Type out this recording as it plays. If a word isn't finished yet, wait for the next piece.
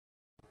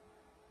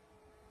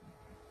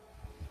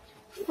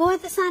for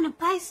the sign of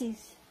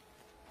Pisces.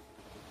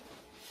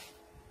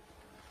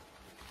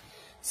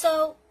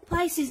 So,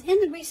 Pisces, in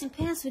the recent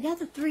past, we got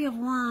the Three of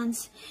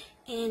Wands,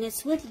 and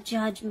it's with the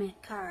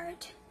Judgment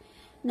card.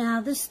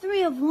 Now, this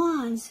Three of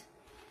Wands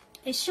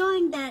is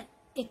showing that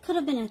it could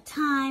have been a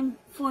time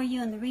for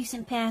you in the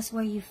recent past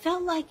where you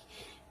felt like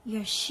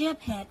your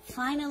ship had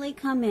finally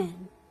come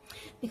in.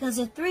 Because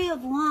the Three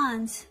of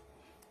Wands,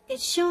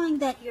 it's showing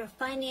that your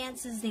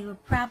finances, they were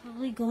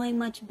probably going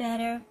much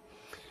better.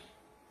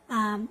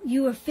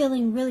 You were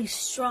feeling really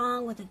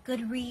strong with a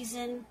good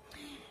reason.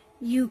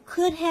 You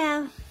could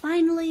have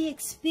finally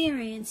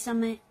experienced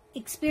some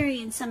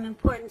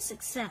important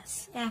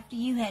success after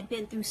you had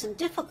been through some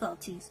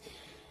difficulties.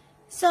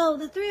 So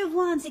the Three of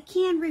Wands, it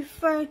can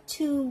refer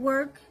to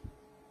work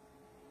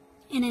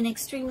in an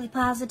extremely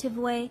positive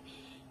way.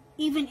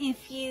 Even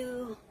if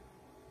you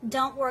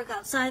don't work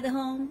outside the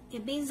home,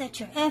 it means that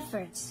your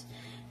efforts,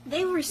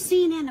 they were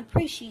seen and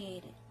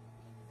appreciated.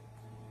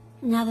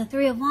 Now the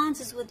Three of Wands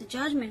is with the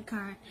Judgment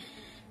card.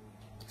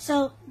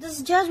 So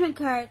this Judgment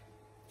card,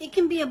 it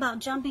can be about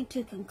jumping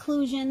to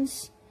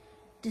conclusions,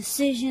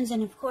 decisions,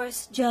 and of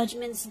course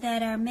judgments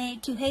that are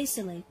made too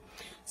hastily.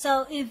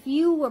 So if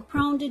you were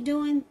prone to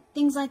doing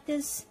things like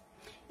this,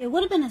 it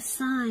would have been a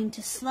sign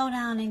to slow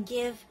down and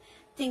give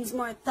things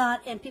more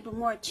thought and people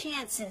more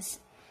chances.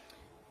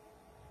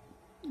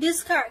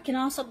 This card can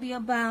also be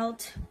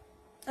about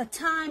a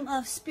time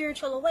of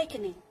spiritual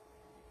awakening.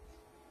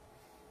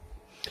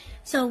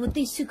 So with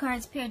these two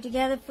cards paired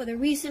together for the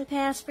recent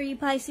past for you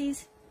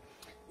Pisces,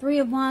 Three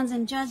of Wands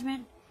and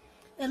Judgment,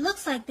 it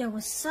looks like there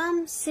was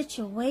some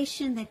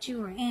situation that you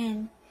were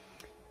in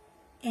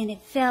and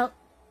it felt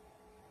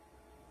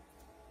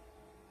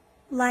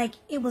like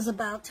it was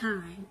about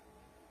time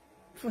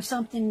for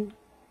something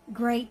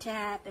great to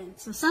happen.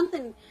 So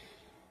something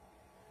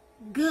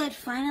good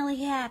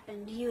finally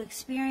happened. You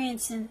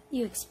experienced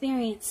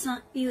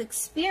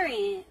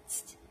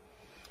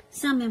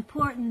some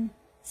important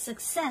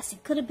success.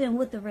 It could have been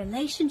with a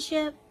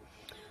relationship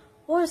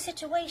or a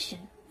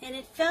situation, and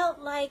it felt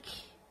like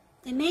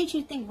it made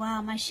you think,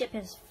 wow, my ship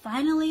has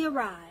finally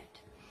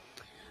arrived.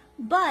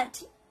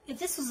 But if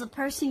this was a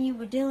person you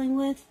were dealing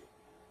with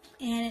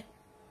and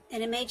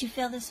it made you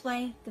feel this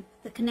way,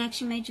 the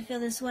connection made you feel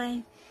this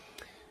way,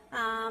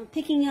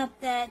 picking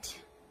up that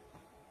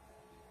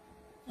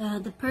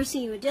the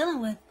person you were dealing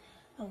with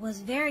was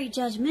very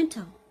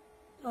judgmental,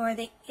 or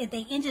they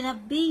ended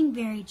up being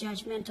very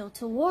judgmental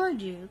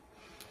toward you,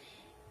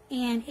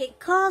 and it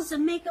caused a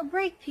make or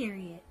break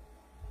period.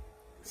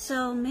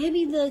 So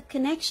maybe the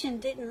connection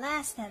didn't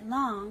last that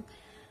long,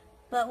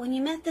 but when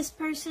you met this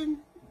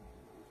person,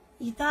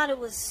 you thought it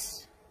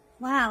was,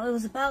 wow, it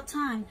was about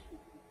time,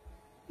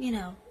 you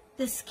know,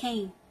 this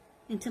came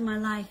into my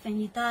life,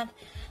 and you thought,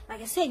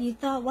 like I said, you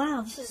thought,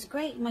 wow, this is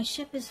great, my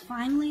ship has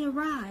finally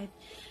arrived.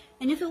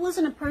 And if it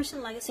wasn't a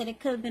person, like I said, it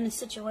could have been a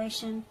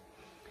situation.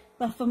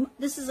 But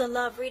this is a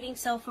love reading,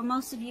 so for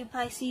most of you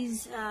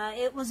Pisces,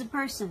 it was a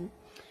person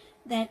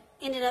that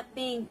ended up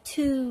being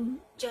too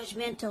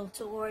judgmental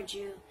towards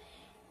you,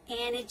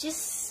 and it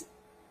just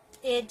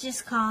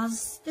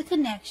caused the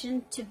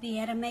connection to be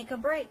at a make or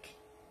break.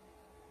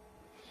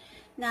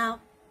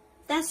 Now,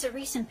 that's the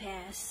recent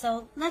past,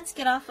 so let's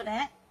get off of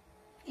that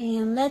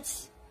and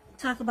let's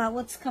talk about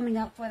what's coming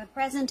up for the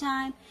present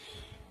time.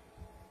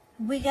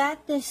 We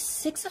got the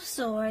Six of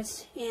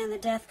Swords and the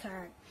Death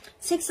card.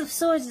 Six of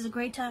Swords is a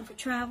great time for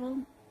travel,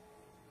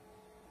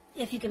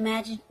 if you can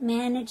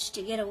manage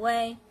to get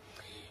away.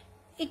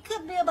 It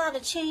could be about a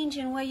change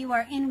in where you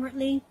are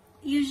inwardly.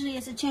 Usually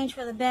it's a change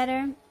for the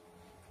better.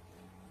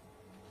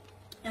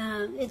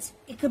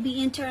 It could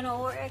be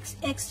internal or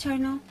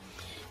external.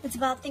 It's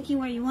about thinking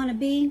where you want to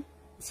be.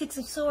 Six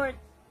of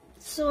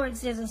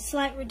Swords, there's a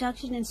slight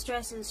reduction in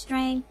stress and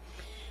strain.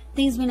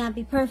 Things may not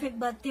be perfect,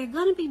 but they're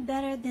going to be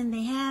better than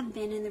they have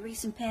been in the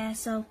recent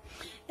past. So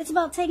it's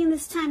about taking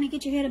this time to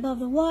get your head above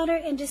the water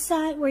and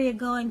decide where you're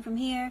going from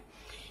here.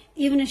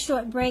 Even a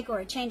short break or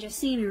a change of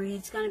scenery,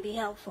 it's going to be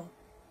helpful.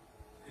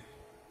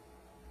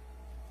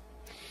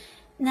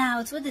 Now,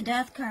 it's with the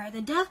Death card.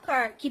 The Death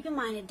card, keep in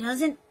mind, it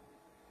doesn't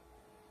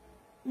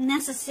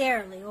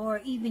necessarily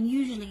or even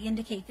usually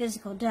indicate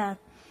physical death.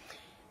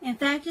 In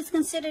fact, it's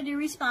considered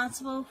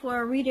irresponsible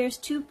for readers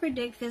to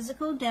predict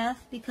physical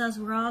death because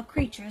we're all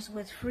creatures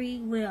with free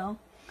will,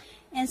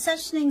 and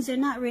such things are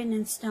not written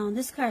in stone.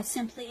 This card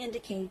simply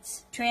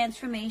indicates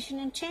transformation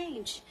and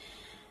change.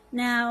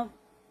 Now,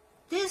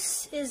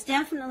 this is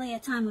definitely a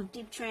time of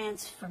deep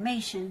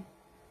transformation.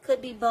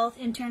 Could be both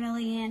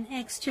internally and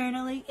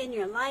externally in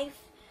your life.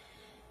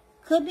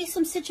 Could be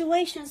some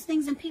situations,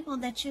 things and people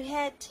that you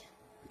had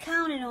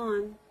counted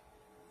on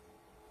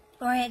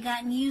or had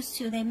gotten used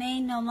to. They may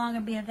no longer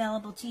be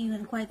available to you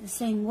in quite the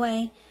same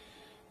way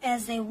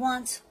as they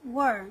once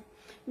were.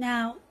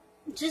 Now,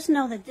 just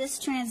know that this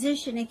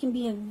transition, it can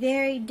be a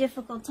very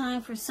difficult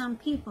time for some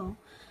people,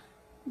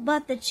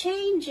 but the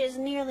change is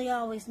nearly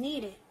always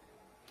needed.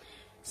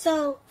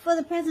 So, for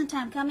the present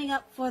time, coming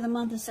up for the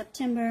month of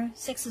September,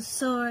 Six of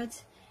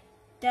Swords,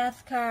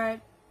 Death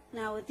card,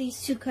 Now with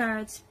these two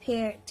cards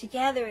paired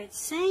together, it's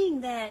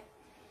saying that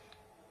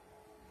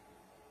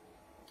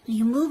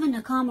you move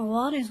into calmer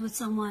waters with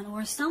someone,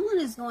 or someone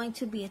is going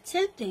to be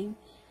attempting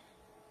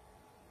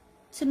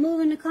to move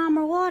into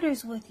calmer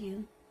waters with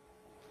you.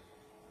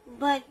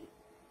 But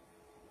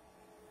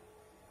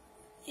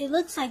it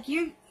looks like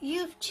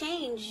you've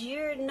changed.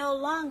 You're no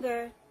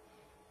longer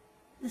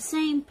the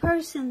same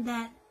person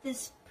that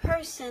this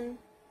person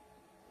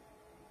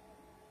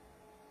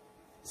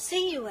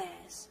see you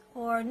as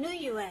or knew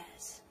you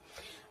as.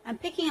 I'm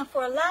picking up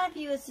for a lot of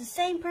you, it's the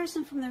same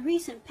person from the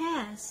recent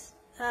past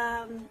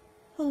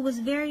who was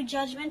very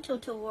judgmental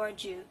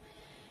towards you.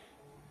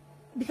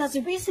 Because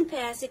the recent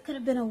past, it could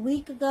have been a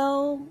week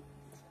ago,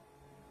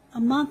 a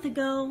month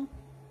ago,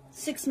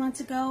 6 months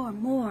ago, or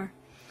more.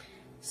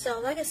 So,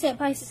 like I said,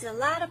 Pisces,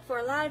 for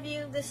a lot of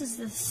you, this is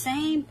the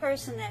same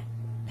person that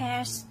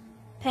passed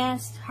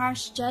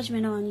harsh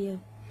judgment on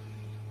you.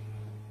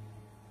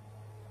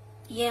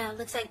 Yeah, it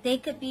looks like they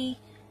could be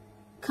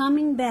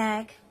coming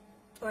back,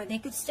 or they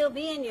could still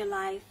be in your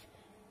life,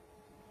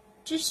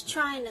 just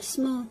trying to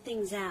smooth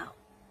things out.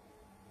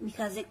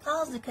 Because it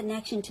caused the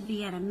connection to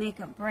be at a make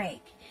or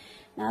break.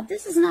 Now, if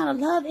this is not a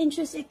love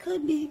interest, it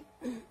could be,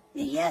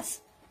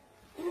 yes,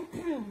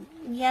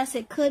 yes,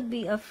 it could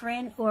be a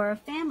friend or a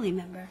family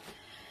member.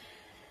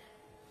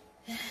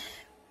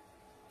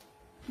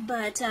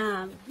 But,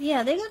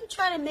 yeah, they're going to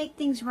try to make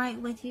things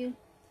right with you.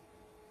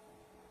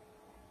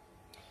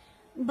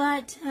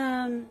 But,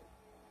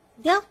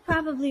 they'll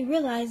probably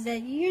realize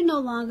that you're no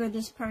longer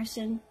this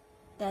person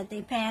that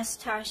they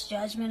passed harsh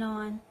judgment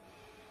on.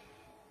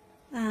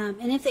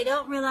 And if they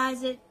don't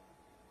realize it,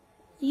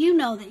 you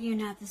know that you're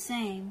not the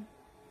same.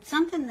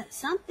 Something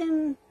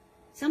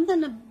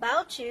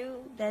about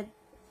you that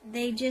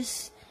they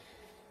just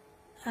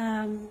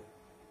probably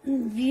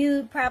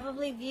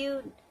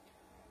viewed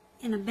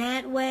in a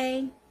bad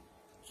way,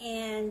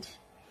 and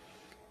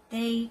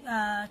they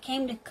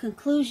came to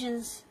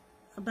conclusions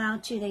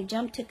about you. They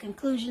jumped to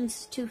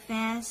conclusions too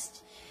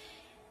fast,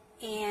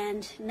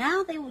 and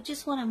now they will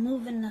just want to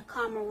move into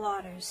calmer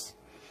waters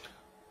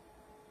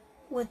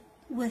with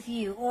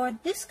you. Or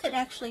this could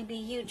actually be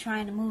you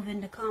trying to move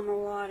into calmer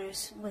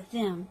waters with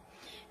them.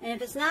 And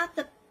if it's not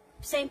the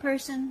same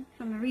person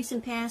from the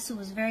recent past who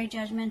was very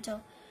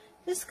judgmental,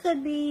 this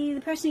could be the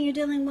person you're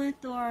dealing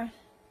with, or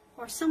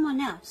someone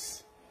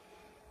else.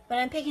 But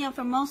I'm picking up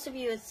for most of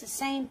you, it's the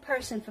same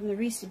person from the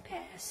recent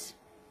past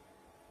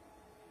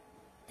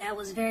that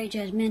was very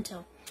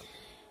judgmental.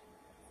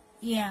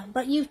 Yeah,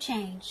 but you've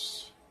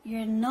changed.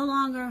 You're no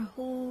longer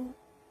who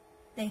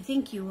they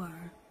think you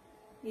are.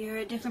 You're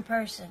a different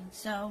person.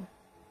 So,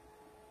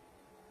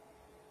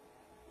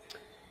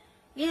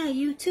 yeah,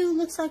 you two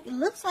looking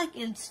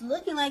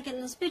like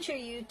in this picture,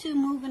 you two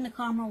move into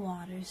calmer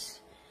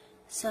waters.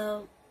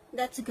 So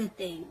that's a good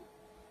thing.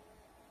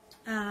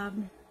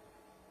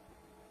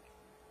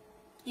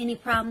 Any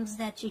problems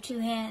that you two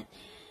had,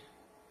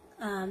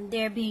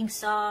 they're being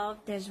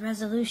solved. There's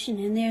resolution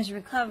and there's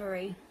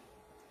recovery.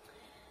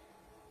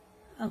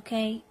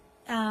 Okay.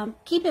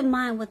 Keep in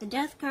mind with the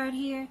Death card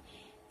here,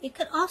 it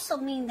could also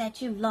mean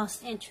that you've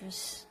lost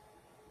interest.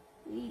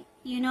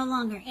 You're no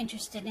longer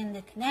interested in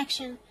the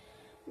connection,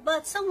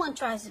 but someone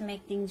tries to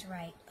make things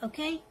right,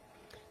 okay?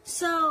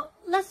 So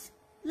let's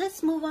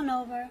move on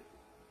over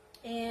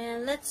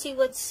and let's see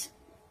what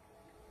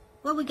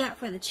we got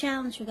for the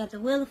challenge. We got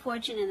the Wheel of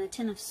Fortune and the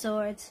Ten of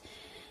Swords.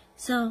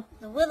 So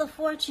the Wheel of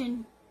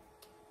Fortune,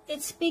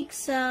 it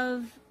speaks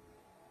of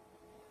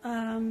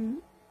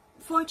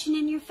fortune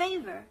in your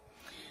favor.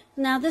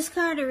 Now, this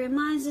card, it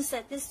reminds us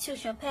that this too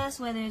shall pass,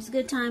 whether it's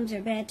good times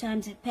or bad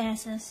times, it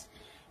passes.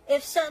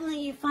 If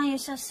suddenly you find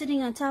yourself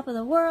sitting on top of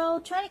the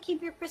world, try to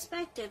keep your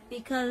perspective,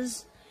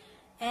 because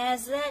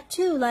as that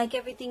too, like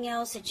everything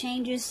else, it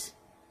changes.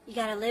 You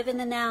got to live in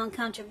the now and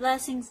count your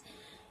blessings,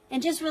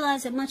 and just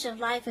realize that much of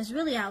life is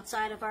really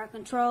outside of our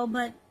control,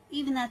 but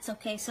even that's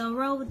okay. So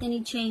roll with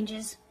any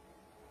changes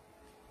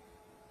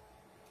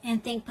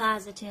and think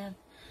positive.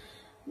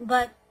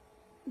 But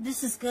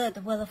this is good,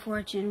 the Wheel of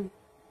Fortune.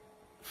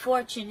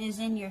 Fortune is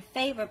in your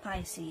favor,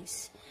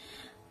 Pisces.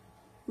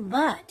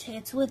 But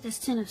it's with this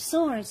Ten of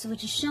Swords,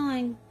 which is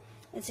showing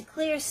it's a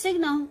clear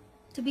signal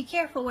to be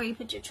careful where you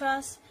put your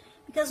trust.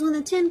 Because when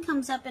the 10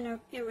 comes up in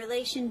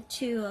relation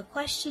to a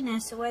question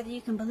as to whether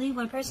you can believe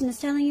what a person is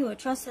telling you or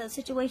trust that the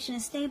situation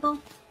is stable,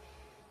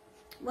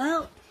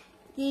 well,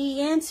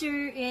 the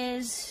answer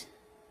is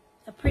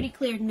a pretty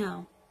clear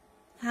no.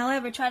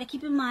 However, try to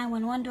keep in mind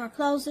when one door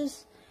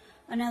closes,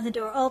 another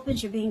door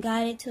opens. You're being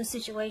guided to a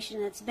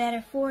situation that's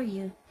better for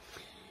you.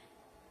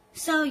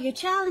 So your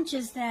challenge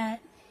is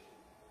that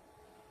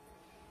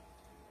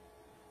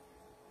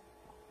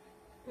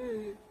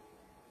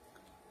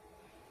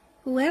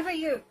whoever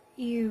you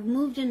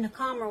moved into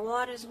calmer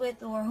waters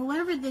with, or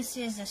whoever this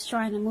is that's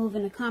trying to move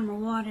into calmer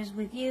waters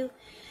with you,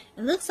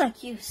 it looks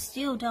like you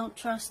still don't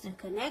trust the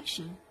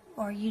connection,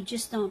 or you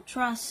just don't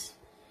trust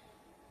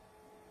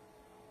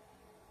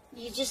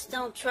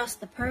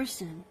the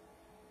person.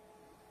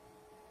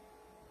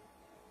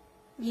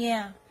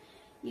 Yeah,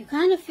 you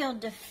kind of feel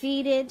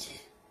defeated,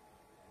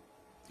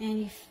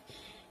 and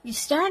you're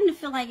starting to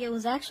feel like it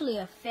was actually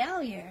a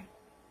failure.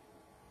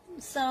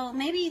 So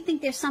maybe you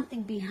think there's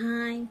something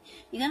behind.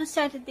 You're going to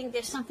start to think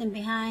there's something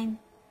behind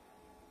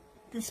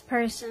this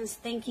person's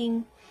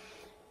thinking,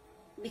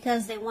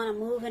 because they want to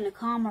move into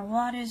calmer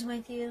waters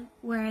with you,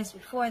 whereas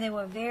before they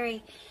were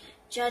very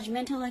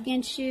judgmental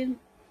against you.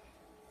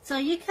 So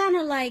you kind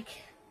of like,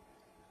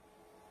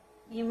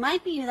 you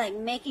might be like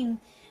making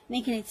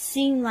it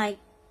seem like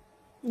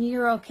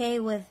you're okay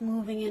with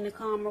moving into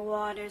calmer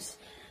waters,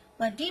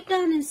 but deep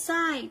down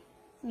inside,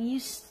 you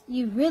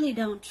really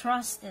don't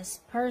trust this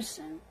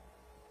person.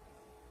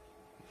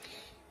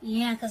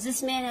 Yeah, because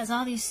this man has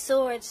all these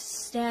swords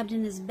stabbed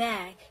in his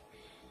back.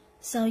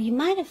 So you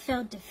might have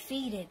felt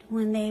defeated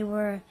when they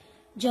were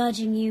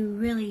judging you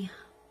really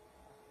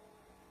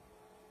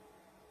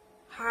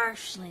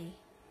harshly.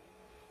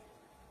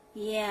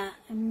 Yeah,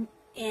 and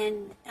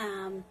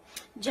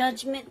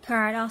judgment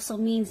card also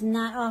means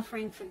not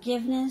offering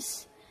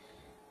forgiveness.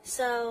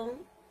 So,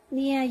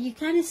 yeah, you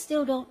kind of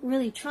still don't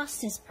really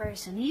trust this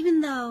person, even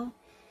though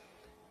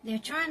they're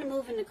trying to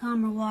move into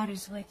calmer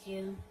waters with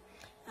you.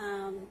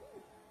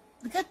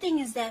 The good thing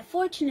is that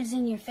fortune is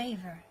in your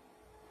favor.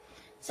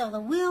 So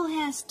the wheel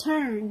has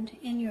turned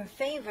in your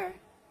favor.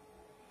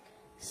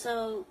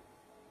 So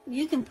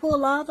you can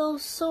pull all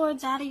those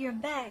swords out of your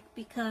back,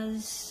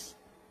 because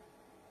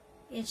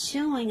it's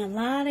showing a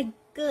lot of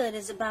good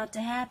is about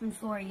to happen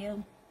for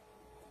you.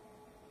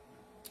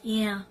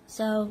 Yeah,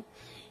 so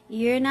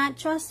you're not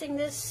trusting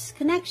this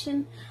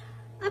connection.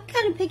 I'm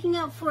kind of picking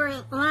up for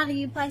a lot of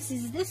you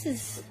Pisces, this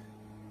is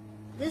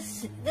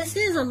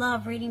a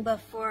love reading, but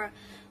for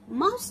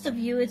most of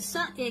you,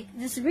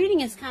 this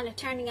reading is kind of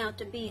turning out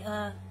to be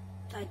a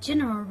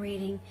general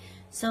reading.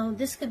 So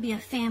this could be a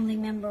family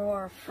member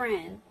or a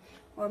friend,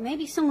 or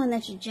maybe someone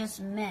that you just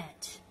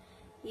met.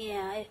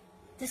 Yeah,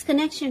 this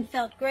connection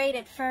felt great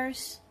at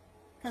first,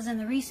 because in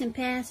the recent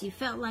past you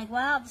felt like,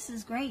 wow, this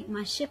is great,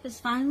 my ship has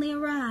finally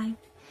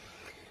arrived.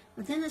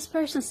 But then this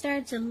person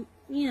started to,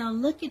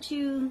 look at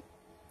you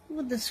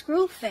with the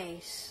screw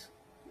face,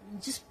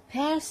 just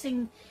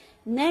passing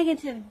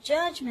negative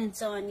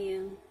judgments on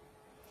you.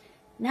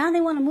 Now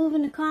they want to move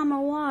into calmer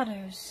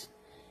waters,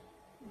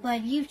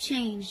 but you've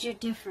changed, you're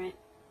different.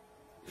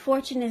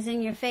 Fortune is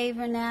in your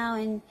favor now,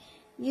 and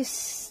you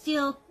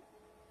still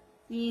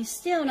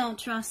don't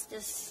trust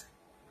this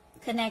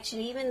connection,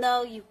 even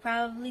though you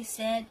probably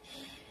said,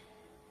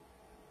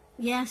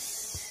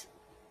 yes,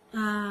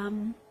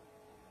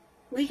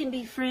 we can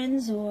be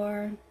friends,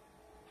 or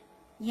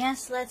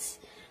yes, let's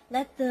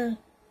let the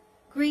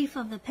grief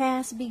of the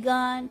past be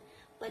gone.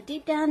 But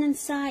deep down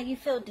inside, you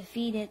feel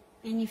defeated,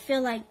 and you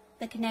feel like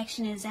the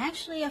connection is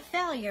actually a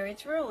failure.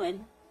 It's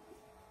ruined.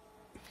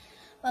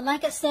 But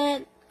like I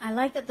said, I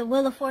like that the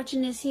Wheel of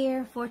Fortune is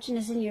here. Fortune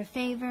is in your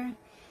favor.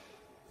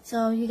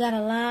 So you got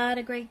a lot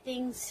of great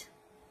things.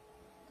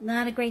 A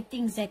lot of great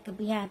things that could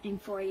be happening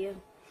for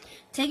you.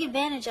 Take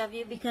advantage of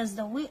it, because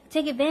the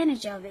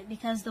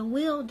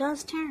wheel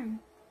does turn.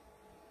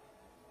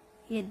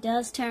 It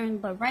does turn,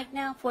 but right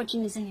now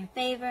fortune is in your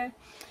favor.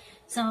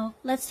 So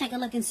let's take a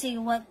look and see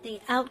what the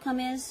outcome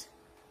is.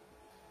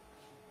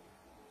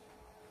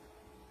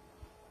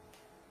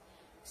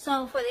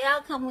 So for the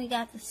outcome, we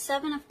got the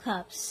 7 of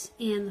Cups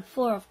and the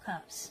 4 of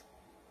Cups.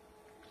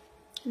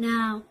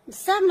 Now, the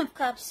 7 of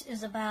Cups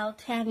is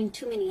about having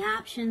too many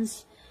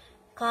options,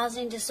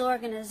 causing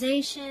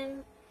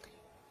disorganization,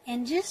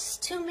 and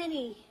just too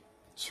many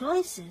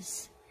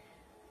choices.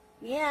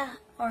 Yeah,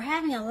 or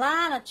having a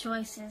lot of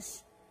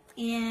choices.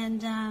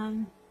 And,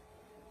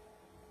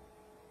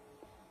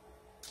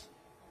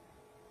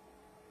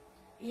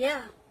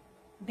 yeah,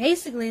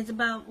 basically it's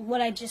about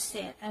what I just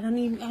said. I don't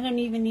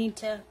even need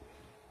to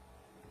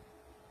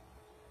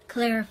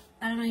I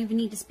don't even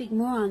need to speak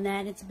more on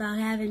that. It's about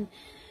having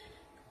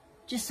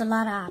just a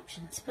lot of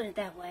options, put it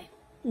that way.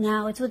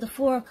 Now, it's with the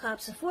 4 of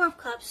Cups. The 4 of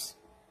Cups,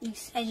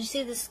 as you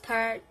see this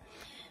card,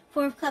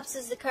 4 of Cups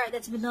is the card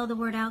that's below the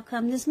word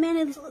outcome. This man,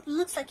 it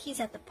looks like he's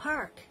at the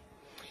park.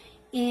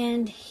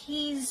 And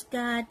he's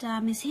got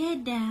his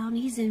head down.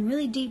 He's in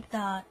really deep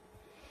thought.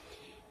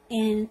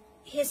 And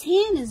his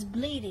hand is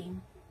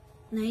bleeding.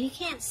 Now, you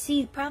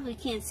probably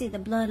can't see the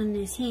blood on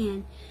his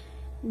hand.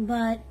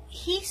 But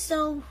he's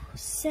so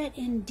set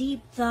in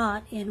deep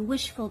thought and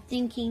wishful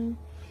thinking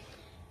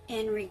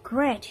and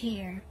regret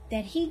here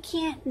that he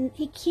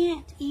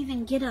can't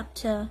even get up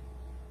to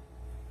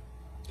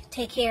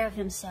take care of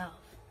himself.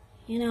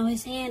 You know,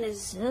 his hand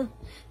is,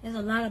 there's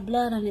a lot of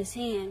blood on his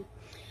hand.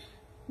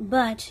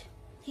 But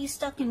he's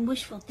stuck in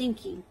wishful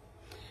thinking.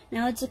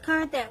 Now, it's a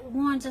card that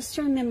warns us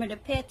to remember to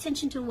pay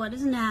attention to what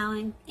is now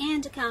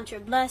and to count your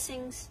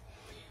blessings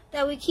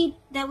that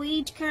we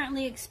each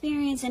currently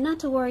experience, and not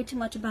to worry too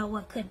much about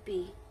what could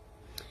be.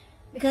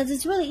 Because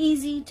it's really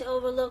easy to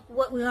overlook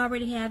what we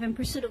already have in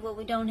pursuit of what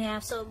we don't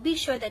have. So be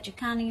sure that you're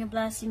counting your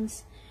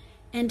blessings.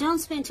 And don't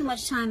spend too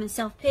much time in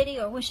self-pity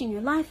or wishing your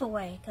life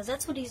away, because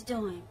that's what he's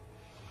doing.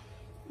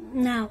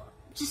 Now,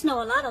 just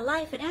know a lot of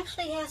life, it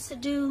actually has to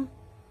do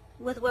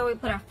with where we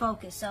put our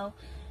focus. So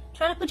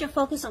Try to put your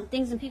focus on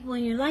things and people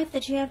in your life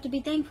that you have to be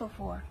thankful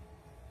for.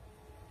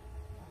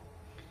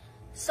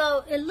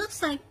 So it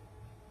looks like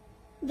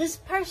this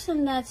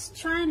person that's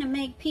trying to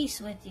make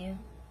peace with you,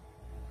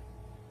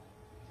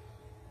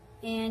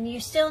 and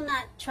you're still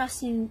not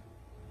trusting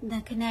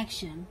the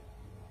connection.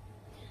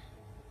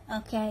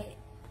 Okay,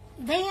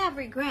 they have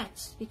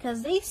regrets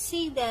because they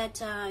see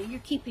that you're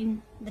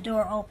keeping the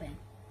door open.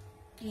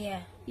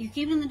 Yeah, you're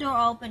keeping the door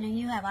open and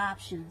you have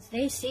options.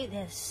 They see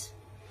this.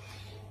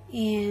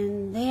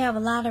 And they have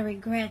a lot of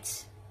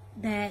regrets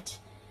that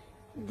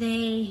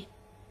they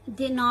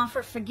didn't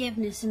offer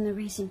forgiveness in the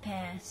recent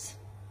past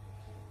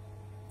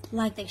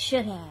like they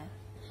should have.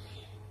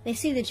 They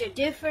see that you're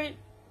different.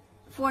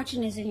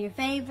 Fortune is in your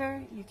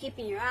favor. You're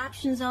keeping your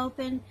options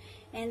open.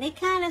 And they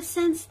kind of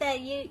sense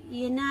that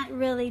you're not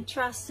really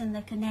trusting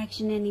the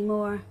connection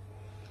anymore.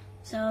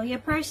 So your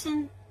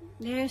person,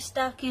 they're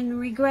stuck in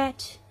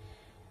regret.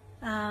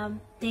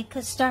 They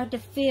could start to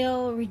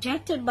feel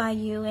rejected by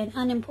you and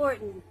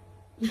unimportant.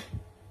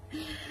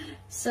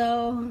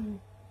 So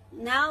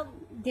now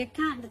the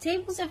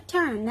tables have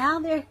turned. Now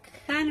they're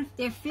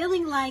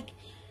feeling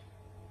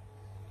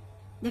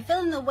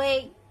the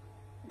way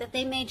that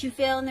they made you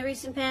feel in the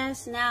recent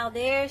past. Now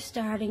they're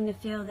starting to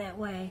feel that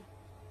way.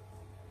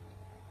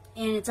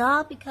 And it's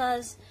all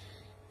because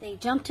they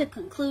jumped to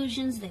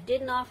conclusions, they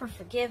didn't offer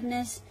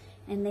forgiveness,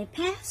 and they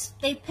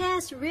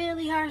passed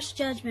really harsh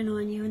judgment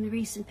on you in the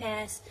recent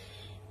past.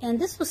 And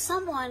this was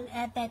someone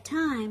at that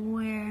time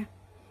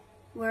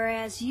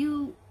whereas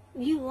you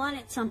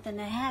wanted something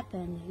to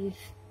happen.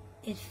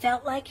 It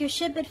felt like your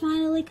ship had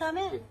finally come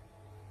in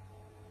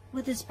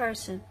with this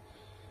person.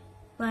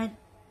 But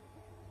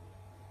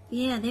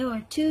yeah, they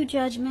were too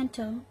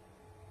judgmental,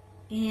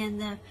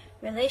 and the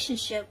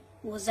relationship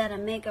was at a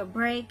make or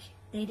break.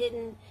 They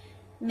didn't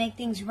make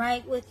things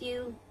right with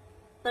you,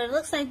 but it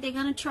looks like they're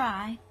gonna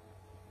try.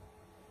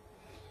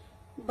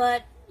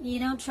 But you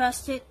don't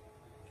trust it.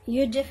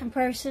 You're a different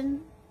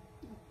person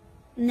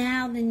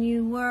now than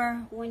you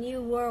were when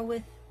you were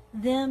with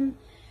them.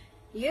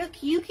 You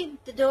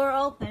keep the door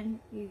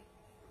open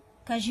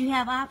because you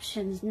have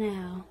options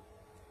now,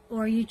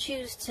 or you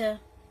choose to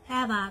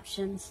have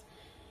options.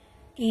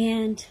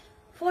 And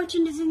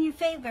fortune is in your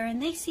favor,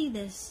 and they see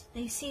this.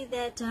 They see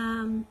that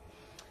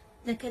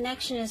the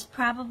connection is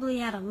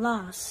probably at a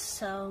loss.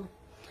 So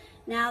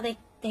now they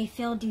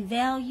feel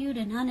devalued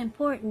and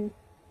unimportant.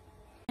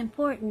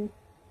 Important.